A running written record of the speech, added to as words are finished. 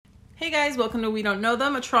Hey guys, welcome to We Don't Know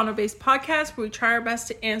Them, a Toronto-based podcast where we try our best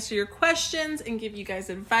to answer your questions and give you guys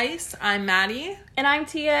advice. I'm Maddie. And I'm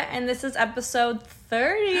Tia, and this is episode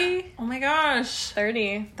 30. Oh my gosh.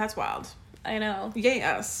 30. That's wild. I know. Yay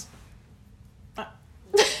us.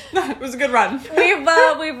 It was a good run.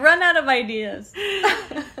 We've run out of ideas.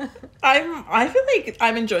 I feel like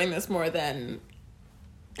I'm enjoying this more than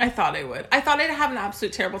I thought I would. I thought I'd have an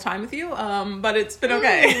absolute terrible time with you, but it's been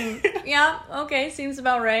okay. Yeah, okay, seems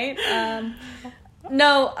about right.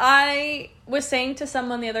 No, I was saying to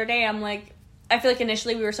someone the other day, I'm like, I feel like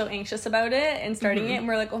initially we were so anxious about it and starting it, and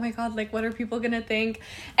we're like, oh my god, like, what are people gonna think?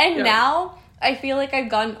 And now I feel like I've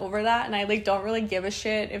gotten over that, and I like don't really give a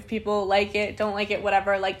shit if people like it, don't like it,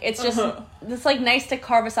 whatever. Like, it's just it's like nice to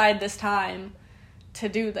carve aside this time to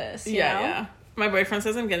do this. You know? Yeah. My boyfriend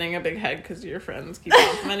says I'm getting a big head because your friends keep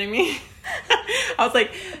complimenting me. I was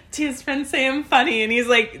like, Tia's friends say I'm funny, and he's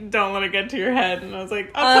like, don't let it get to your head. And I was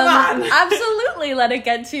like, oh, come on. Absolutely let it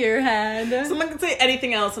get to your head. Someone could say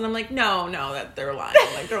anything else, and I'm like, no, that they're lying.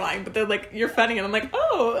 Like, they're lying, but they're like, you're funny, and I'm like,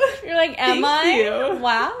 oh. You're like, am I? You.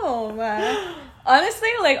 Wow. Honestly,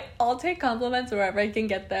 like, I'll take compliments wherever I can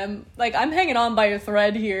get them. Like, I'm hanging on by a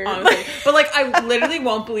thread here. Honestly. But, like, I literally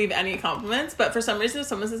won't believe any compliments, but for some reason, if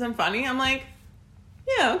someone says I'm funny, I'm like,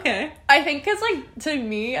 yeah, okay. I think because, like, to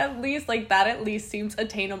me, at least, like, that at least seems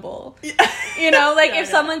attainable. Yeah. You know, like, if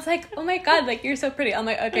someone's like, oh my god, like, you're so pretty. I'm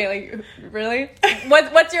like, okay, like, really?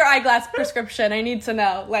 What's your eyeglass prescription? I need to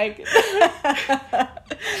know. Like,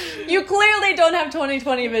 you clearly don't have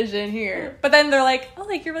 20/20 vision here. But then they're like, oh,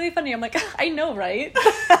 like, you're really funny. I'm like, I know, right?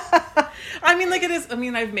 I mean, like, it is,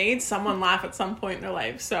 I've made someone laugh at some point in their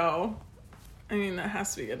life, so, I mean, that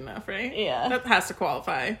has to be good enough, right? Yeah. That has to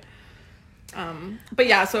qualify. But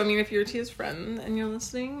yeah, so I mean, if you're Tia's friend and you're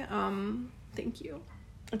listening, thank you.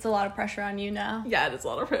 It's a lot of pressure on you now. Yeah, it is a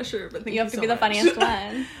lot of pressure, but thank you. You have to so be the much. funniest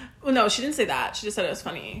one. Well, no, she didn't say that. She just said it was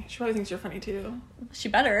funny. She probably thinks you're funny too. She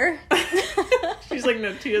better. She's like,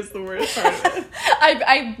 no, Tia's the worst part of it.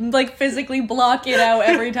 I like physically block it out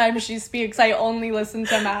every time she speaks. I only listen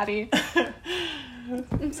to Maddie.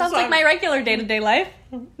 It sounds like my regular day-to-day life.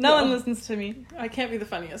 No one listens to me. I can't be the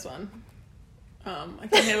funniest one. I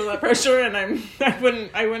can't handle that pressure, and I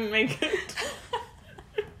wouldn't make it.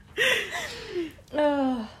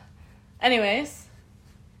 Anyways,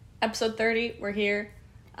 episode 30, we're here.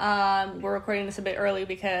 We're recording this a bit early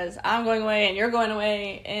because I'm going away and you're going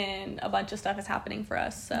away, and a bunch of stuff is happening for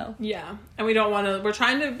us. So yeah, and we're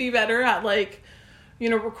trying to be better at, like, you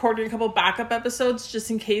know, recording a couple backup episodes just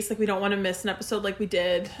in case, like, we don't want to miss an episode like we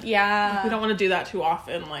did. Yeah, Like, we don't want to do that too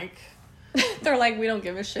often, like. They're like, we don't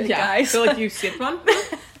give a shit, Yeah, guys. feel like you skipped one.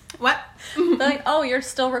 What? They're like, oh, you're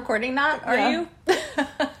still recording that? Are you?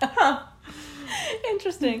 Huh.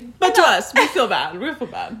 Interesting. But to us, we feel bad. We feel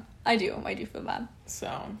bad. I do feel bad.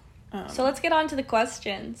 So let's get on to the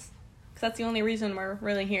questions, because that's the only reason we're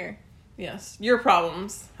really here. yes, your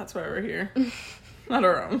problems. That's why we're here. Not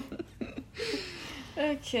our own.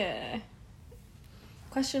 Okay.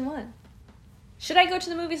 Question 1. Should I go to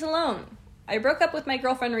the movies alone? I broke up with my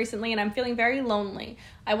girlfriend recently and I'm feeling very lonely.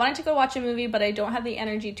 I wanted to go watch a movie, but I don't have the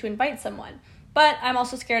energy to invite someone. But I'm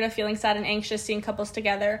also scared of feeling sad and anxious seeing couples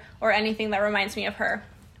together or anything that reminds me of her.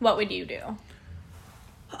 What would you do?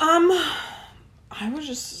 I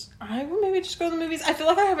would maybe just go to the movies. I feel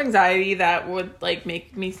like I have anxiety that would, like,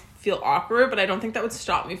 make me feel awkward, but I don't think that would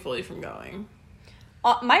stop me fully from going.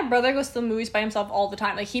 My brother goes to the movies by himself all the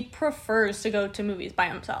time. Like, he prefers to go to movies by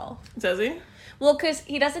himself. Does he? Well, because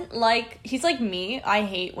he doesn't like... He's like me. I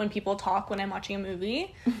hate when people talk when I'm watching a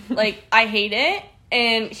movie. Like, I hate it.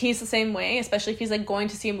 And he's the same way, especially if he's, like, going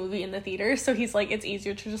to see a movie in the theater. So he's like, it's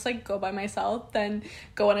easier to just, like, go by myself than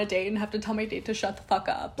go on a date and have to tell my date to shut the fuck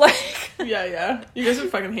up. Like... Yeah. You guys would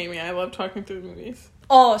fucking hate me. I love talking through the movies.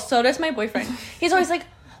 Oh, so does my boyfriend. He's always like...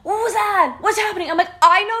 What was that? What's happening? I'm like,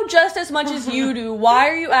 I know just as much as you do. Why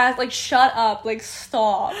are you like, shut up, like,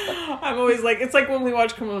 stop. I'm always like, it's like when we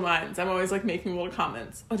watch Criminal Minds, I'm always like making little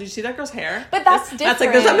comments. Oh, did you see that girl's hair? But that's different. That's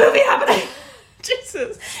like, there's a movie happening.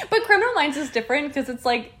 Jesus. But Criminal Minds is different because it's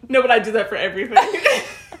like... No, but I do that for everything.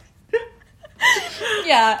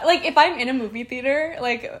 Yeah, like, if I'm in a movie theater,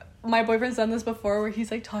 like, my boyfriend's done this before where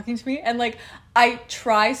he's, like, talking to me, and, like, I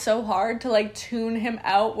try so hard to, like, tune him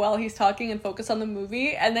out while he's talking and focus on the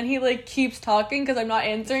movie, and then he, like, keeps talking because I'm not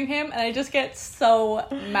answering him, and I just get so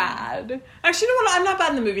mad. Actually, you know what? I'm not bad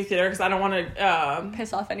in the movie theater because I don't want to...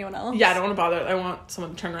 piss off anyone else. Yeah, I don't want to bother. I want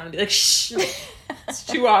someone to turn around and be like, shh. It's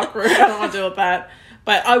too awkward. I don't want to deal with that.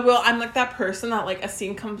 But I will, I'm like that person that, like, a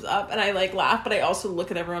scene comes up and I, like, laugh, but I also look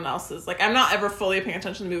at everyone else's. Like, I'm not ever fully paying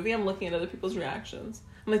attention to the movie. I'm looking at other people's reactions.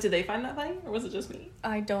 I'm like, did they find that funny? Or was it just me?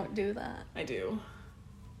 I don't do that. I do.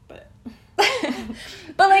 But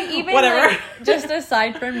But like even Whatever. like, just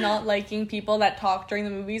aside from not liking people that talk during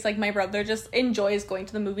the movies, like my brother just enjoys going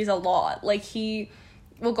to the movies a lot. Like he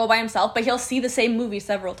will go by himself, but he'll see the same movie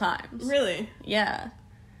several times. Really? Yeah.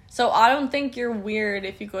 So I don't think you're weird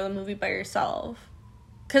if you go to the movie by yourself.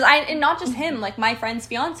 And not just him, like my friend's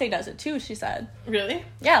fiance does it too, she said. Really?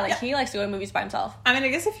 Yeah, like he likes to go to movies by himself. I mean, I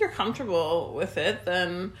guess if you're comfortable with it,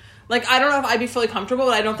 then, like, I don't know if I'd be fully comfortable,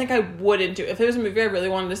 but I don't think I wouldn't do it. If there was a movie I really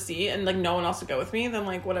wanted to see and, like, no one else would go with me, then,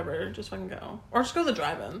 like, whatever, just fucking go. Or just go to the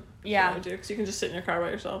drive-in. Yeah. Because you can just sit in your car by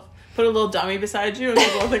yourself. Put a little dummy beside you and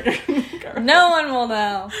people think you're in your car. No one will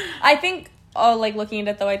know. I think, like, looking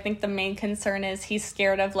at it, though, I think the main concern is he's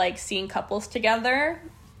scared of, like, seeing couples together,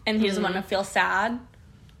 and he doesn't want to feel sad.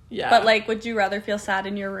 Yeah. But, like, would you rather feel sad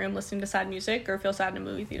in your room listening to sad music or feel sad in a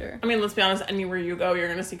movie theater? I mean, let's be honest, anywhere you go, you're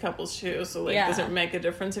going to see couples too. So, like, does it make a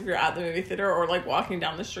difference if you're at the movie theater or, like, walking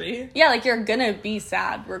down the street? Yeah, like, you're gonna be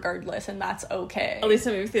sad regardless, and that's okay. At least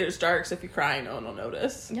the movie theater's dark, so if you cry, no one will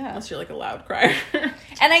notice. Yeah. Unless you're, like, a loud crier.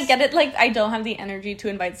 And I get it, like, I don't have the energy to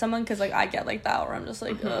invite someone, because, like, I get, like, that where I'm just,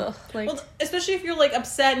 like, ugh. Like, well, especially if you're, like,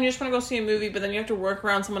 upset and you just want to go see a movie, but then you have to work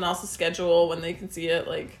around someone else's schedule when they can see it,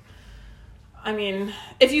 like... I mean,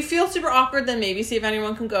 if you feel super awkward, then maybe see if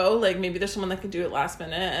anyone can go. Like, maybe there's someone that can do it last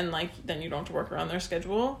minute, and, like, then you don't have to work around their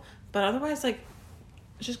schedule. But otherwise, like,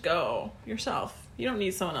 just go yourself. You don't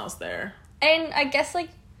need someone else there. and I guess, like,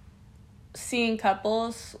 seeing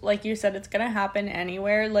couples, like you said, it's gonna happen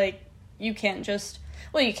anywhere. Like, you can't just...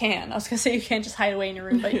 Well, you can. I was gonna say you can't just hide away in your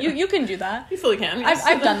room, but you can do that. You fully can, yes.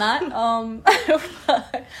 I've done that.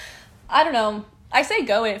 But I don't know. I say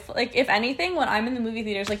go if anything, when I'm in the movie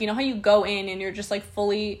theaters, like, you know how you go in and you're just, like,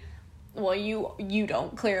 fully... Well, you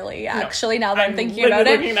don't, clearly, actually, now that I'm thinking about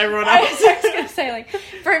it. Looking at everyone I else. was gonna say, like,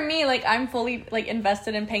 for me, like, I'm fully, like,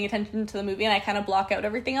 invested in paying attention to the movie, and I kind of block out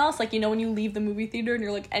everything else. Like, you know, when you leave the movie theater and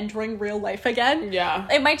you're, like, entering real life again? Yeah.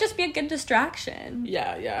 It might just be a good distraction.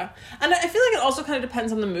 Yeah. And I feel like it also kind of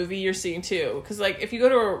depends on the movie you're seeing, too. Because, like, if you go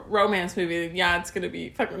to a romance movie, yeah, it's going to be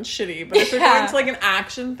fucking shitty. But if you're going to, like, an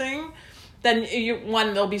action thing, then,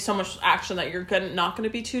 there'll be so much action that you're not going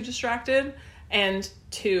to be too distracted. And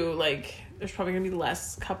two, like... there's probably gonna be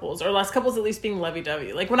less couples at least being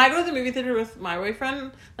lovey-dovey. Like, when I go to the movie theater with my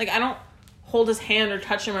boyfriend, like, I don't hold his hand or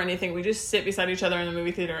touch him or anything. We just sit beside each other in the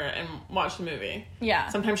movie theater and watch the movie. Yeah.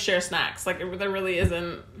 Sometimes share snacks. Like, there really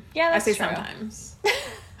isn't... Yeah, that's I say true. Sometimes.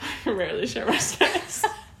 I rarely share my snacks.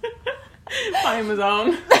 By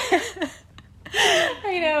Amazon.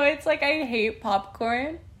 I know, it's like I hate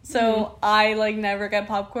popcorn. So I, like, never get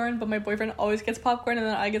popcorn, but my boyfriend always gets popcorn, and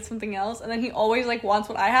then I get something else, and then he always, like, wants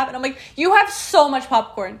what I have, and I'm like, you have so much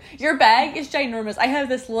popcorn. Your bag is ginormous. I have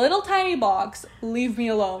this little tiny box. Leave me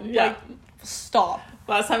alone. Yeah. Like, stop.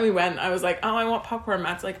 Last time we went, I was like, oh, I want popcorn.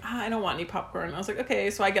 Matt's like, I don't want any popcorn. I was like, okay.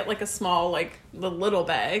 So I get, like, a small, like, the little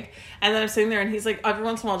bag. And then I'm sitting there, and he's like, every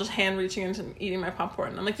once in a while, just hand reaching into eating my popcorn.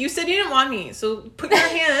 And I'm like, you said you didn't want any. So put your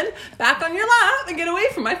hand back on your lap and get away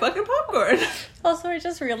from my fucking popcorn. Also, I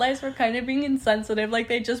just realized we're kind of being insensitive. Like,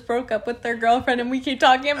 they just broke up with their girlfriend, and we keep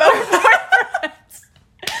talking about our boyfriends.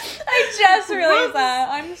 I just realized that.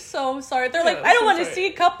 I'm so sorry. They're like, I don't want to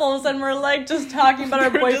see couples, and we're, like, just talking about our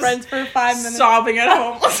boyfriends for 5 minutes. Sobbing at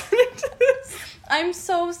home listening to this. I'm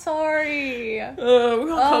so sorry. We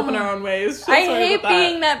all cope in our own ways. So I sorry hate about that.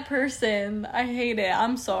 being that person. I hate it.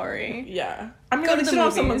 I'm sorry. Yeah. I mean, Go at to least the you don't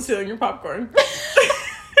have someone movies. stealing your popcorn.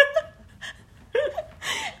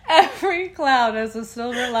 Every cloud has a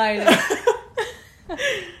silver lining.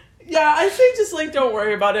 Yeah, I say just, like, don't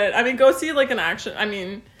worry about it. I mean, go see, like, an action. I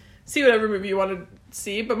mean, see whatever movie you want to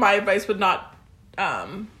see, but my advice would not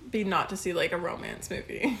be not to see, like, a romance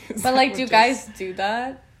movie. But, like, do guys do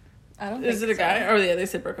that? I don't think Is it a so. guy? Oh, yeah, they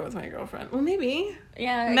said broke up with my girlfriend. Well, maybe.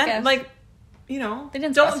 Yeah, I Men, guess. like, you know, They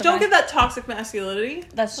didn't don't specify. give that toxic masculinity.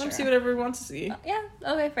 That's Let him true. see whatever he wants to see. Yeah,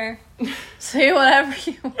 okay, fair. Say whatever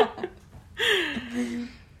you want.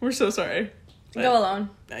 We're so sorry. But, Go alone.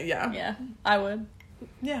 Yeah. Yeah, I would.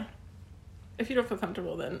 Yeah. If you don't feel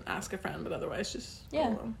comfortable, then ask a friend, but otherwise just go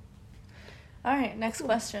alone. All right, next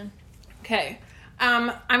question. Okay.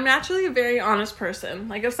 I'm naturally a very honest person.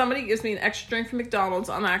 Like, if somebody gives me an extra drink from McDonald's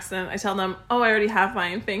on accident, I tell them, oh, I already have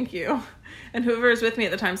mine, thank you. And whoever is with me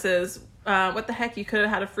at the time says, what the heck, you could have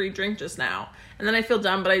had a free drink just now. And then I feel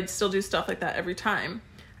dumb, but I still do stuff like that every time.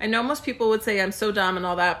 I know most people would say I'm so dumb and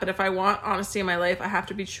all that, but if I want honesty in my life, I have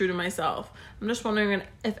to be true to myself. I'm just wondering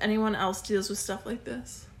if anyone else deals with stuff like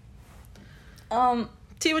this.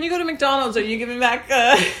 T, when you go to McDonald's, are you giving back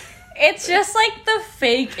It's just like the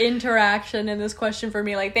fake interaction in this question for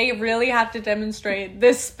me. Like, they really have to demonstrate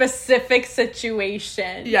this specific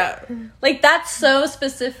situation. Yeah. Like, that's so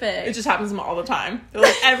specific. It just happens to them all the time. They're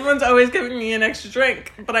like, everyone's always giving me an extra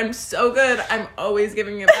drink, but I'm so good, I'm always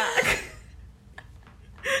giving it back.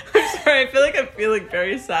 I'm sorry, I feel like I'm feeling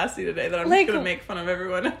very sassy today that I'm like, just gonna make fun of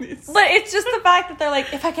everyone in these. But it's just the fact that they're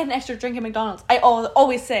like, if I get an extra drink at McDonald's, I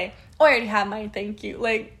always say, oh, I already have mine, thank you.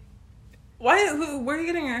 Like, where are you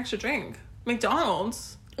getting an extra drink?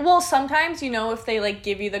 McDonald's? well, sometimes, you know, if they, like,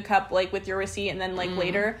 give you the cup, like, with your receipt and then, like,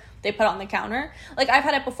 later they put it on the counter. Like, I've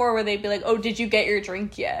had it before where they'd be like, oh, did you get your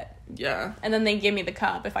drink yet? Yeah. And then they give me the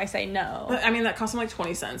cup if I say no. But, I mean, that cost them like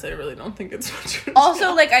 20 cents. I really don't think it's much.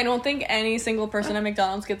 Also, like, I don't think any single person at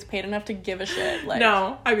McDonald's gets paid enough to give a shit. Like,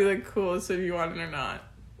 no, I'd be like, cool, so if you want it or not.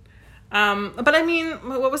 But I mean,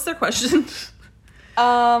 what was their question?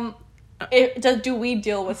 Do we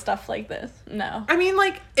deal with stuff like this? No. I mean,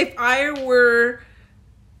 like, if I were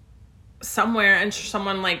somewhere and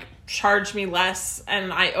someone, like, charged me less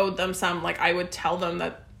and I owed them some, like, I would tell them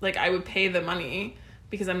that, like, I would pay the money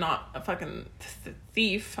because I'm not a fucking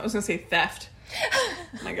thief. I was gonna say theft. Oh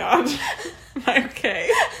my god. Am I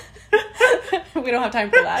okay? We don't have time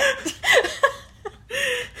for that.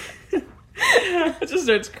 It just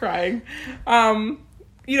starts crying.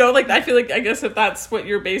 You know, like, I feel like, I guess if that's what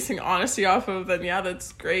you're basing honesty off of, then yeah,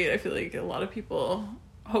 that's great. I feel like a lot of people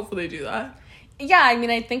hopefully do that. Yeah, I mean,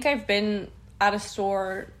 I think I've been at a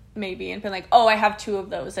store maybe and been like, oh, I have 2 of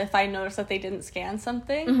those if I notice that they didn't scan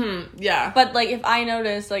something. Mm-hmm. Yeah. But, like, if I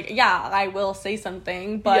notice, like, yeah, I will say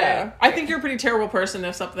something, but... Yeah. I think you're a pretty terrible person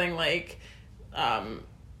if something, like,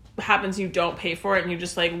 happens, you don't pay for it and you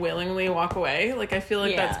just, like, willingly walk away. Like, I feel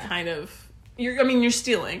like that's kind of... you're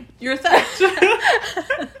stealing. You're a theft.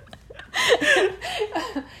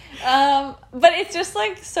 But it's just,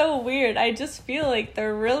 like, so weird. I just feel like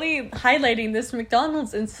they're really highlighting this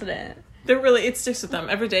McDonald's incident. It sticks with them.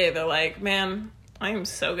 Every day they're like, man, I am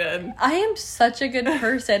so good. I am such a good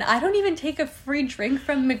person. I don't even take a free drink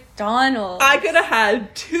from McDonald's. I could have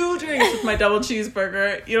had 2 drinks with my double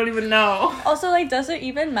cheeseburger. You don't even know. Also, like, does it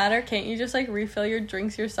even matter? Can't you just, like, refill your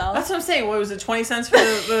drinks yourself? That's what I'm saying. What was it, 20 cents for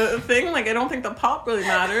the thing? Like, I don't think the pop really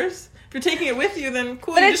matters. If you're taking it with you, then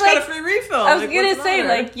cool, but you just got a free refill. I was gonna say,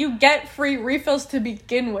 like, you get free refills to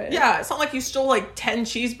begin with. Yeah, it's not like you stole, like, 10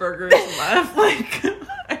 cheeseburgers and left. Like,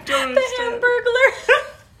 I don't understand. The Hamburglar.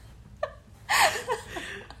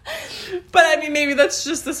 But, I mean, maybe that's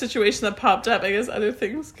just the situation that popped up. I guess other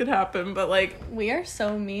things could happen, but, like... We are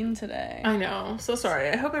so mean today. I know. So sorry.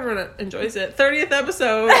 I hope everyone enjoys it. 30th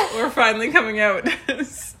episode, we're finally coming out.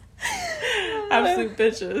 Absolute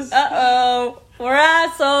bitches. Uh-oh. We're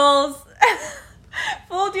assholes.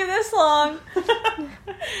 Fooled you this long.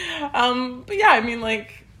 But yeah, I mean,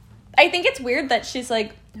 like... I think it's weird that she's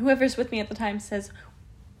like, whoever's with me at the time says,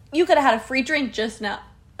 you could have had a free drink just now.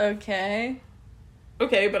 Okay,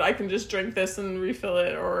 but I can just drink this and refill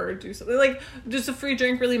it or do something. Like, does a free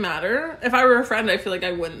drink really matter? If I were a friend, I feel like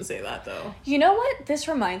I wouldn't say that, though. You know what this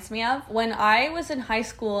reminds me of? When I was in high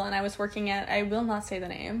school and I was working at, I will not say the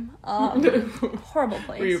name, horrible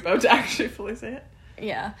place. Were you about to actually fully say it?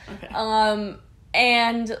 Yeah. Okay.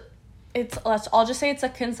 And I'll just say it's a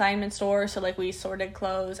consignment store, so, like, we sorted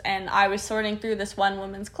clothes, and I was sorting through this one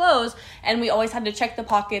woman's clothes, and we always had to check the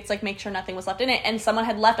pockets, like, make sure nothing was left in it, and someone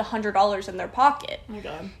had left $100 in their pocket. Oh my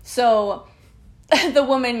god. So the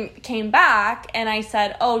woman came back, and I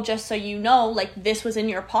said, oh, just so you know, like, this was in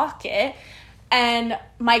your pocket. And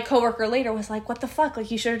my coworker later was like, what the fuck?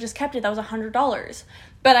 Like, you should have just kept it. That was $100.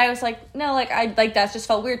 But I was like, no, like, that just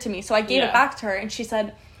felt weird to me. So I gave it back to her, and she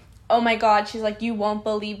said, oh my god, she's like, you won't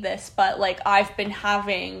believe this, but, like, I've been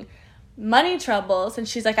having money troubles. And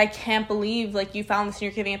she's like, I can't believe, like, you found this and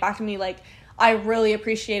you're giving it back to me. Like, I really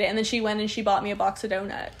appreciate it. And then she went and she bought me a box of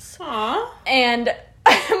donuts. Aww. And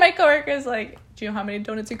my coworker's like, do you know how many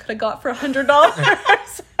donuts you could have got for $100?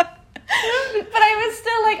 But I was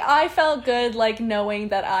still, like, I felt good, like, knowing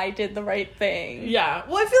that I did the right thing. Yeah.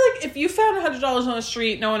 Well, I feel like if you found $100 on the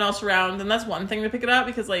street, no one else around, then that's one thing to pick it up,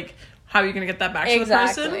 because, like, how are you going to get that back to the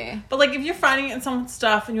person? But, like, if you're finding it in someone's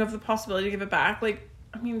stuff and you have the possibility to give it back, like,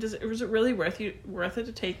 I mean, was it really worth it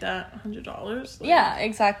to take that $100? Like, yeah,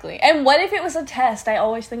 exactly. And what if it was a test? I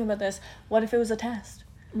always think about this. What if it was a test?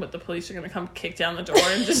 What, the police are going to come kick down the door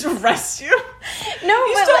and just arrest you? No,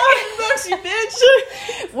 you but, stole like, $100, you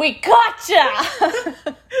bitch! We gotcha!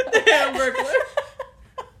 The Hamburglar.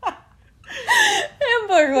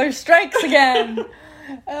 Hamburglar strikes again.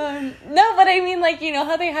 No, but I mean, like, you know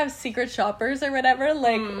how they have secret shoppers or whatever?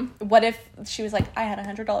 Like, what if she was like, I had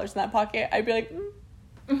 $100 in that pocket? I'd be like,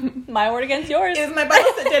 my word against yours. It was my boss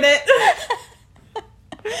that did it.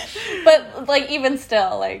 But, like, even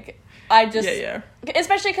still, like, I just... Yeah.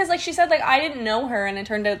 Especially because, like, she said, like, I didn't know her, and it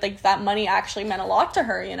turned out, like, that money actually meant a lot to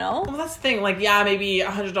her, you know? Well, that's the thing. Like, yeah, maybe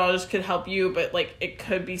 $100 could help you, but, like, it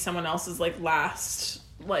could be someone else's, like, last,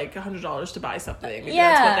 like, $100 to buy something. Maybe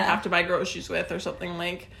that's what they have to buy groceries with or something,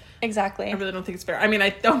 like... Exactly. I really don't think it's fair. I mean,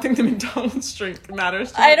 I don't think the McDonald's drink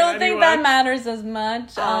matters to me. I don't think that matters as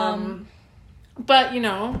much. But, you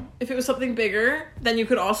know, if it was something bigger, then you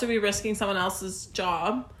could also be risking someone else's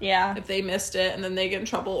job. Yeah. If they missed it and then they get in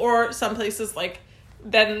trouble. Or some places, like,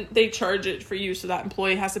 then they charge it for you so that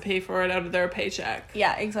employee has to pay for it out of their paycheck.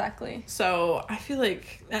 Yeah, exactly. So I feel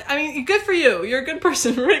like, I mean, good for you. You're a good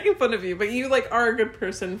person. We're making fun of you. But you, like, are a good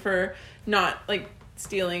person for not, like,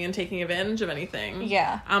 stealing and taking advantage of anything.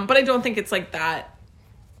 Yeah. But I don't think it's, like, that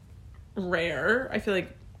rare. I feel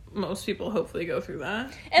like most people hopefully go through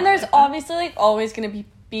that. And there's obviously, like, always going to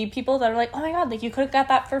be people that are like, oh my god, like, you could have got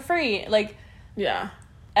that for free. Like, yeah.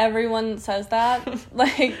 Everyone says that.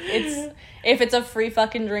 Like, if it's a free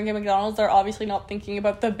fucking drink at McDonald's, they're obviously not thinking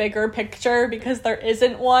about the bigger picture because there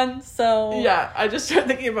isn't one, so... Yeah, I just start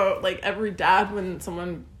thinking about, like, every dad when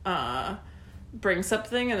someone, brings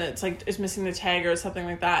something and it's like it's missing the tag or something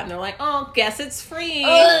like that and they're like, oh, guess it's free.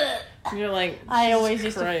 Ugh. And you're like, I always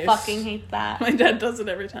used to fucking hate that. My dad does it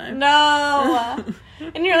every time. No.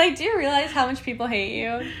 And you're like, do you realize how much people hate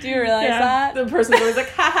you? Do you realize that? The person's always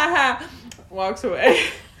like, ha ha ha, walks away.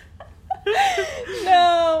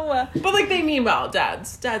 No. But like they mean well.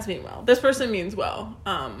 Dads mean well. This person means well.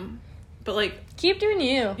 But like, keep doing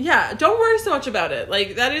you. Yeah, don't worry so much about it.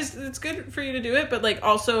 Like it's good for you to do it, but like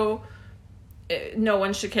also no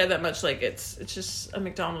one should care that much. Like it's just a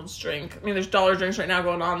McDonald's drink. I mean, there's dollar drinks right now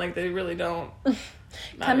going on. Like they really don't.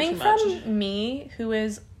 Coming from me, who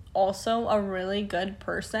is also a really good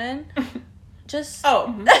person, just all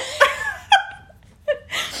of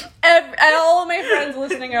my friends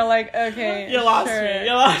listening are like, okay, you lost me.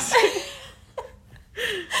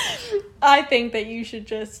 I think that you should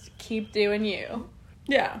just keep doing you.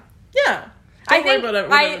 Yeah. Don't worry about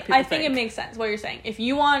what other people think it makes sense what you're saying. If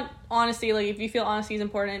you want honesty, like if you feel honesty is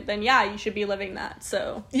important, then yeah, you should be living that.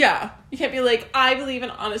 So yeah, you can't be like, I believe in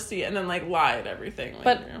honesty and then like lie at everything. Like,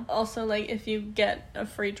 but also like if you get a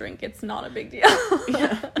free drink, it's not a big deal.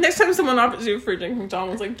 Yeah. Next time someone offers you a free drink from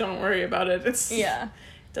McDonald's, like don't worry about it. It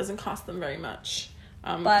doesn't cost them very much.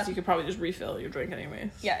 Because you could probably just refill your drink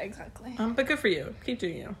anyways. Yeah, exactly. But good for you. Keep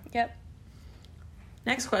doing you. Yep.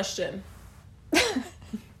 Next question.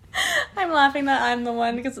 I'm laughing that I'm the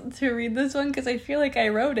one to read this one because I feel like I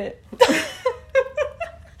wrote it.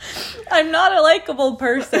 I'm not a likable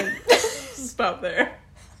person. Stop there.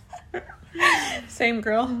 Same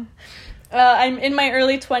girl. I'm in my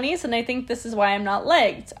early 20s and I think this is why I'm not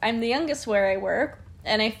liked. I'm the youngest where I work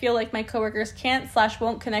and I feel like my coworkers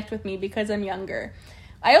can't/won't connect with me because I'm younger.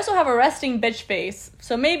 I also have a resting bitch face,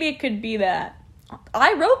 so maybe it could be that.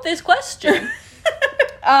 I wrote this question.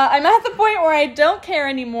 I'm at the point where I don't care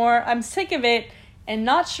anymore. I'm sick of it and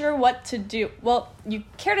not sure what to do. Well, you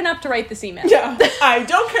cared enough to write this email. Yeah, I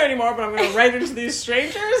don't care anymore, but I'm going to write it to these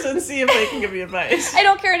strangers and see if they can give me advice. I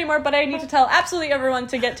don't care anymore, but I need to tell absolutely everyone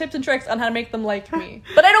to get tips and tricks on how to make them like me.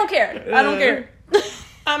 But I don't care. I don't care.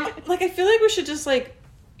 Like, I feel like we should just, like,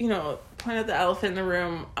 you know, point out the elephant in the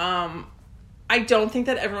room. I don't think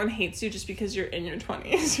that everyone hates you just because you're in your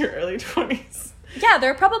 20s, your early 20s. Yeah,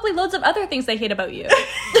 there are probably loads of other things they hate about you.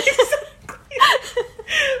 Exactly.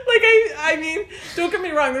 Like, I mean, don't get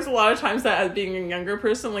me wrong, there's a lot of times that as being a younger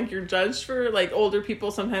person, like, you're judged for, like, older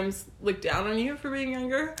people sometimes look down on you for being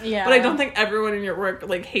younger. Yeah. But I don't think everyone in your work,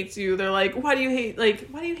 like, hates you. They're like, why do you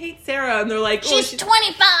hate Sarah? And they're like, she's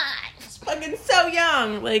 25! She's fucking so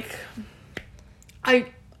young. Like, I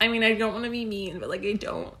mean, I don't want to be mean, but, like, I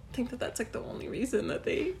don't think that that's, like, the only reason that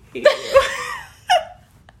they hate you.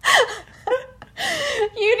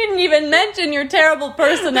 You didn't even mention your terrible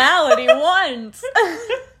personality once.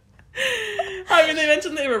 I mean, they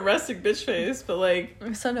mentioned they have a resting bitch face, but like,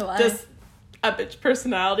 so do I. Does a bitch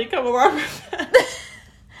personality come along with that?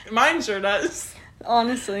 Mine sure does.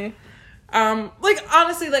 Honestly. Like,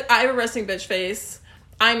 honestly, like, I have a resting bitch face.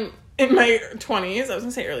 I'm in my 20s. I was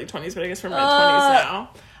gonna say early 20s, but I guess we're in my 20s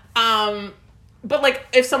now. But, like,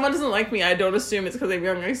 if someone doesn't like me, I don't assume it's because I'm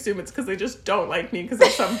young. I assume it's because they just don't like me because of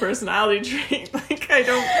some personality trait. Like, I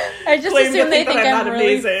just assume they think I'm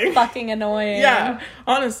really amazing. Fucking annoying. Yeah,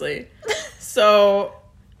 honestly. So,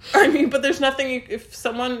 I mean, but there's nothing, if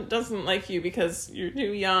someone doesn't like you because you're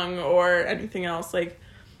too young or anything else, like,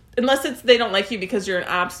 unless they don't like you because you're an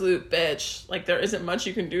absolute bitch, like, there isn't much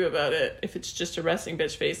you can do about it if it's just a resting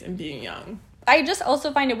bitch face and being young. I just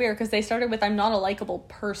also find it weird because they started with, I'm not a likable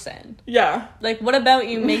person. Yeah. Like, what about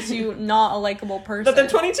you makes you not a likable person? But they're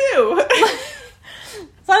 22.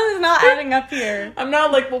 Something's not adding up here. I'm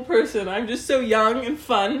not a likable person. I'm just so young and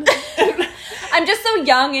fun. I'm just so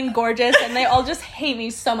young and gorgeous, and they all just hate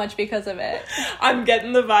me so much because of it. I'm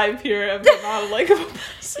getting the vibe here of not a likable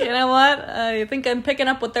person. You know what? I think I'm picking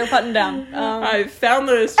up what they're putting down. I found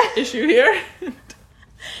this issue here.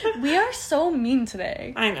 We are so mean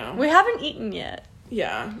today. I know. We haven't eaten yet.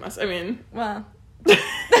 Yeah. Well,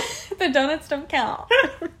 the donuts don't count.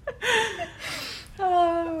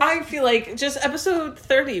 I feel like just episode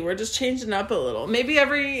 30, we're just changing up a little. Maybe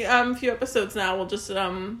every few episodes now we'll just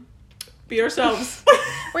be ourselves.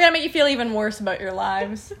 We're gonna make you feel even worse about your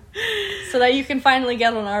lives so that you can finally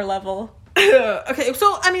get on our level. Okay,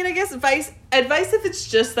 so I guess advice if it's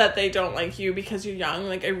just that they don't like you because you're young,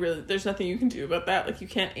 like there's nothing you can do about that. Like, you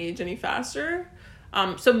can't age any faster.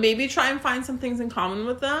 So maybe try and find some things in common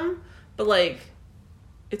with them, but like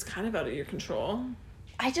it's kind of out of your control.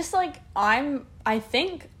 I just I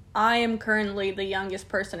think I am currently the youngest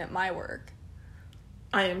person at my work.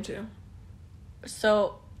 I am too.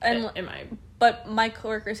 So, and am I? But my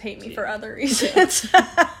coworkers hate me for other reasons.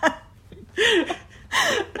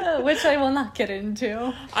 Which I will not get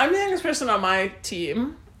into. I'm the youngest person on my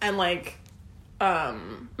team, and like,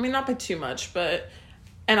 not by too much,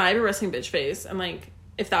 and I have a resting bitch face, and like,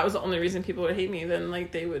 if that was the only reason people would hate me, then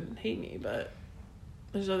like they would hate me, but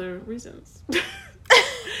there's other reasons.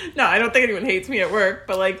 No, I don't think anyone hates me at work,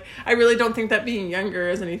 but like, I really don't think that being younger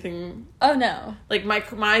is anything. Oh no. Like,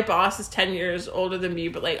 my boss is 10 years older than me,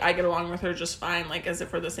 but like, I get along with her just fine, like, as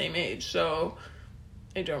if we're the same age, so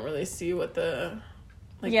I don't really see what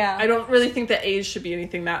I don't really think that age should be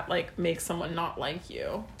anything that like makes someone not like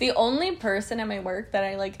you. The only person at my work that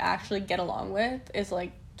I like actually get along with is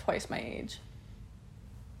like twice my age.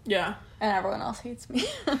 Yeah. And everyone else hates me.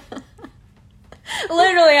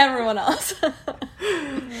 Literally everyone else.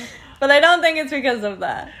 But I don't think it's because of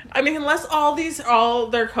that. Unless all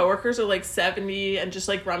their coworkers are like 70 and just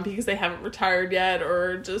like grumpy because they haven't retired yet,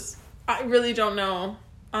 or just, I really don't know.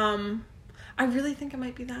 I really think it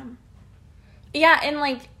might be them. Yeah, and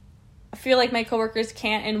like, I feel like my coworkers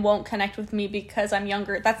can't and won't connect with me because I'm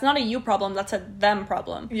younger. That's not a you problem, that's a them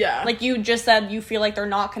problem. Yeah. Like, you just said you feel like they're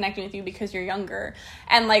not connecting with you because you're younger.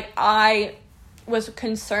 And like, I was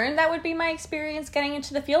concerned that would be my experience getting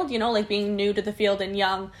into the field, like being new to the field and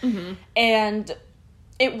young. Mm-hmm. And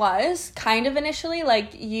it was kind of initially,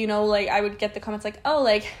 like, like I would get the comments like, oh,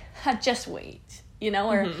 like, just wait, or,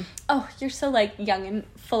 mm-hmm. Oh, you're so like young and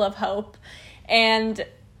full of hope. And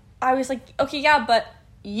I was like, okay, yeah, but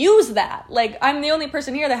use that. Like, I'm the only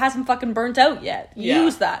person here that hasn't fucking burnt out yet. Yeah.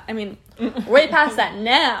 Use that. Way past that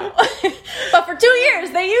now. But for 2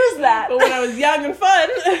 years, they used that. But when I was young and fun.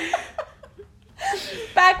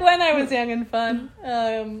 Back when I was young and fun.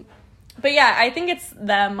 But yeah, I think it's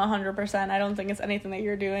them 100%. I don't think it's anything that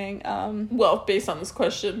you're doing. Well, based on this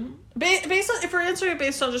question. If we're answering it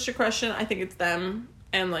based on just your question, I think it's them.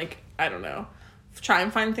 And like, I don't know. Try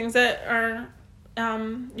and find things that are...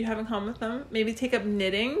 you have in common with them. Maybe take up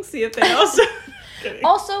knitting, see if they also...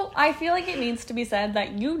 Also, I feel like it needs to be said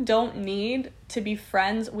that you don't need to be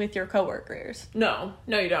friends with your coworkers. No,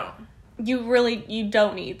 you don't. You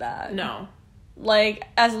don't need that. No. Like,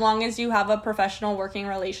 as long as you have a professional working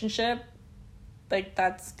relationship, like,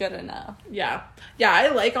 that's good enough. Yeah, I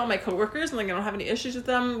like all my coworkers, and like, I don't have any issues with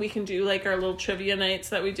them. We can do like our little trivia nights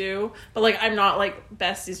that we do, but like, I'm not like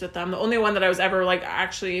besties with them. The only one that I was ever like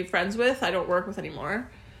actually friends with, I don't work with anymore,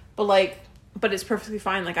 but it's perfectly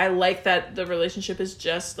fine. Like, I like that the relationship is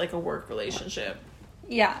just like a work relationship.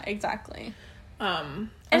 Yeah, exactly. I was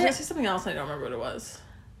gonna say something else, and I don't remember what it was.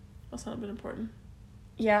 That's not a bit important.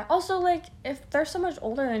 Yeah. Also, like, if they're so much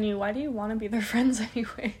older than you, why do you want to be their friends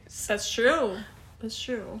anyways? That's true.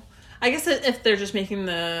 I guess that if they're just making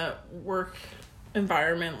the work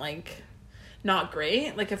environment, like, not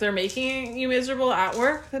great, like, if they're making you miserable at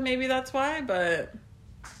work, then maybe that's why, but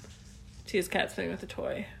Tia's cat's playing with a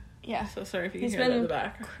toy. Yeah. So sorry if you can hear that in the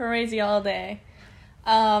back. He's been crazy all day.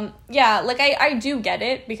 Yeah, like, I do get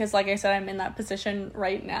it, because, like I said, I'm in that position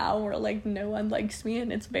right now where, like, no one likes me,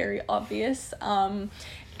 and it's very obvious, and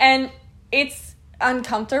it's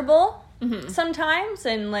uncomfortable, mm-hmm. sometimes,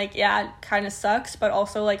 and, like, yeah, it kind of sucks, but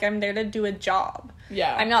also, like, I'm there to do a job.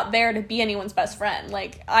 Yeah. I'm not there to be anyone's best friend.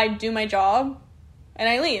 Like, I do my job, and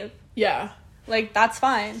I leave. Yeah. Like, that's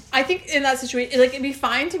fine. I think in that situation, like, it'd be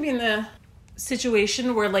fine to be in the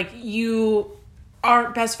situation where, like, you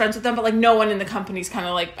aren't best friends with them, but like no one in the company's kind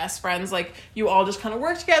of like best friends. Like you all just kind of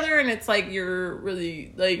work together and it's like you're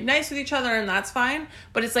really like nice with each other and that's fine.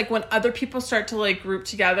 But it's like when other people start to like group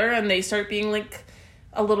together and they start being like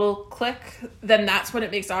a little clique, then that's when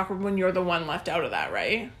it makes awkward when you're the one left out of that,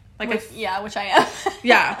 right? Like which I am.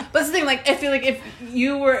 Yeah, but that's the thing, like I feel like if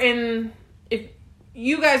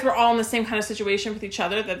you guys were all in the same kind of situation with each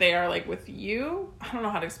other that they are like with you, I don't know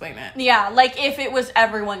how to explain it. Yeah, like if it was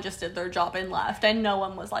everyone just did their job and left and no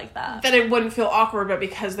one was like that, then it wouldn't feel awkward. But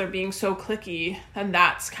because they're being so cliquey, then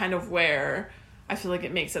that's kind of where I feel like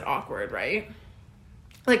it makes it awkward, right?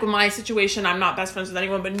 Like with my situation, I'm not best friends with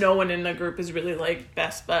anyone, but no one in the group is really like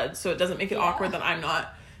best buds, so it doesn't make it awkward that I'm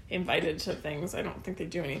not invited to things. I don't think they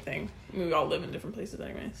do anything. I mean, we all live in different places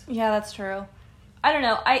anyways. Yeah, that's true. I don't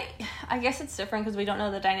know. I guess it's different because we don't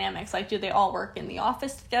know the dynamics. Like, do they all work in the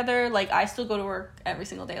office together? Like, I still go to work every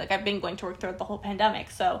single day. Like, I've been going to work throughout the whole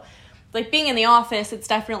pandemic. So, like, being in the office, it's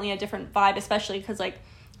definitely a different vibe, especially because, like,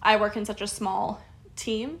 I work in such a small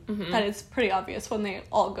team that it's pretty obvious when they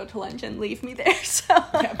all go to lunch and leave me there. So,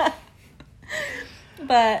 yeah.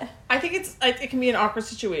 But I think it can be an awkward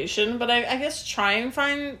situation, but I guess try and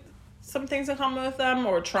find some things in common with them,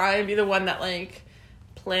 or try and be the one that, like,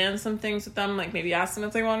 plan some things with them, like maybe ask them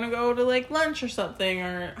if they want to go to like lunch or something,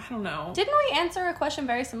 or I don't know. Didn't we answer a question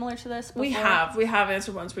very similar to this before? We have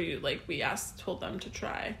answered once where we told them to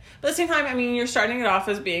try, but at the same time, I mean, you're starting it off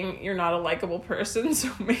as being you're not a likable person,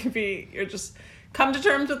 so maybe you're just come to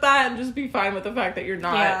terms with that and just be fine with the fact that you're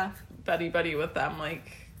not buddy with them.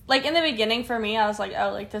 Like in the beginning for me, I was like,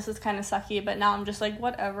 oh, like this is kind of sucky, but now I'm just like,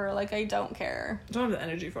 whatever, like I don't care. I don't have the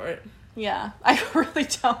energy for it. Yeah, I really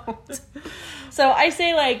don't. So I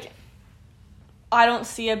say, like, I don't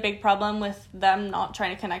see a big problem with them not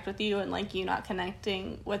trying to connect with you and, like, you not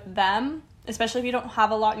connecting with them, especially if you don't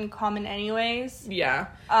have a lot in common anyways. Yeah.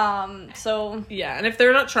 So... Yeah, and if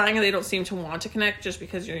they're not trying and they don't seem to want to connect just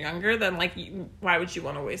because you're younger, then, like, why would you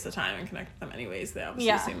want to waste the time and connect with them anyways? They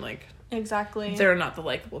obviously seem like... Exactly. They're not the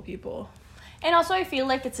likable people. And also, I feel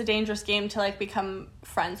like it's a dangerous game to, like, become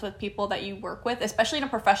friends with people that you work with, especially in a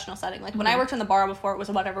professional setting. Like, when I worked in the bar before, it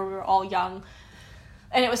was whatever, we were all young,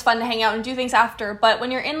 and it was fun to hang out and do things after. But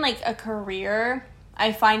when you're in, like, a career,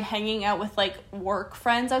 I find hanging out with, like, work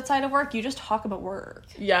friends outside of work, you just talk about work.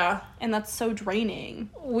 Yeah. And that's so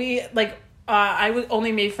draining. I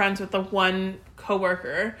only made friends with the one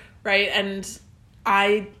coworker, right? And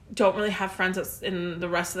I don't really have friends that's in the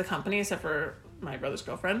rest of the company, except for my brother's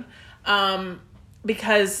girlfriend.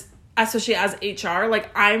 Because especially as HR, like,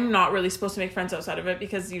 I'm not really supposed to make friends outside of it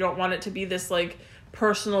because you don't want it to be this, like,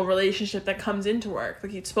 personal relationship that comes into work.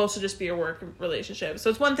 Like, it's supposed to just be a work relationship. So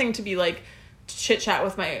it's one thing to be, like, chit-chat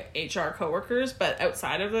with my HR coworkers, but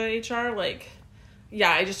outside of the HR, like,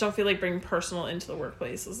 yeah, I just don't feel like bringing personal into the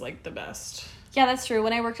workplace is, like, the best. Yeah, that's true.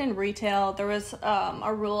 When I worked in retail, there was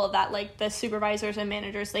a rule that, like, the supervisors and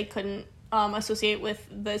managers, they couldn't associate with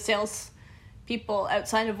the sales people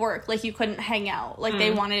outside of work. Like, you couldn't hang out. Like, they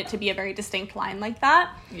wanted it to be a very distinct line like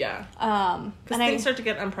that. Yeah. Because things start to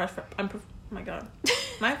get oh my god.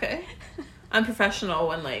 Am I okay? Unprofessional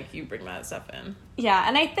when, like, you bring that stuff in. Yeah,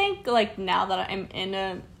 and I think, like, now that I'm in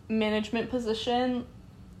a management position,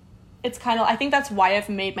 it's kind of... I think that's why I've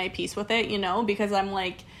made my peace with it, you know? Because I'm,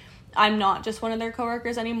 like... I'm not just one of their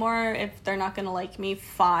coworkers anymore. If they're not gonna like me,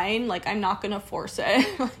 fine. Like, I'm not gonna force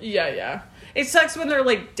it. Yeah. It sucks when they're,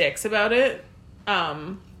 like, dicks about it.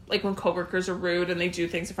 Like, when coworkers are rude and they do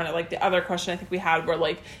things in front of, like, the other question I think we had where,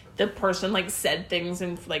 like, the person, like, said things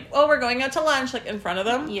and, like, oh, we're going out to lunch, like, in front of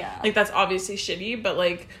them. Yeah. Like, that's obviously shitty, but,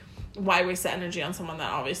 like, why waste the energy on someone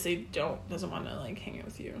that obviously doesn't want to, like, hang out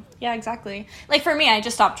with you? Yeah, exactly. Like, for me, I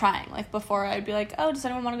just stopped trying. Like, before, I'd be like, oh, does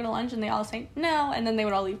anyone want to go to lunch? And they all say no, and then they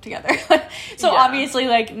would all leave together. So, obviously,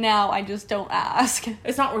 like, now I just don't ask.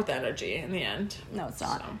 It's not worth the energy in the end. No, it's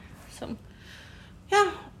not. So.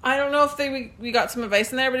 Yeah, I don't know if we got some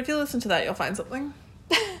advice in there, but if you listen to that, you'll find something.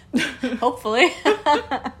 Hopefully.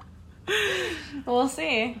 We'll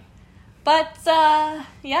see. But,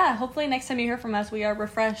 yeah, hopefully next time you hear from us, we are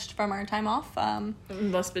refreshed from our time off.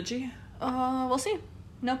 Less bitchy. We'll see.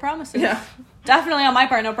 No promises. Yeah. Definitely on my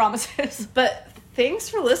part, no promises. But thanks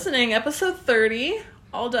for listening. Episode 30.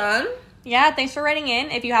 All done. Yeah, thanks for writing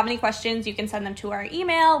in. If you have any questions, you can send them to our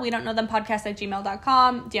email. We don't know them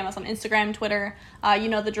podcast@gmail.com. DM us on Instagram, Twitter. You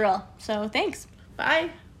know the drill. So, thanks.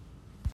 Bye.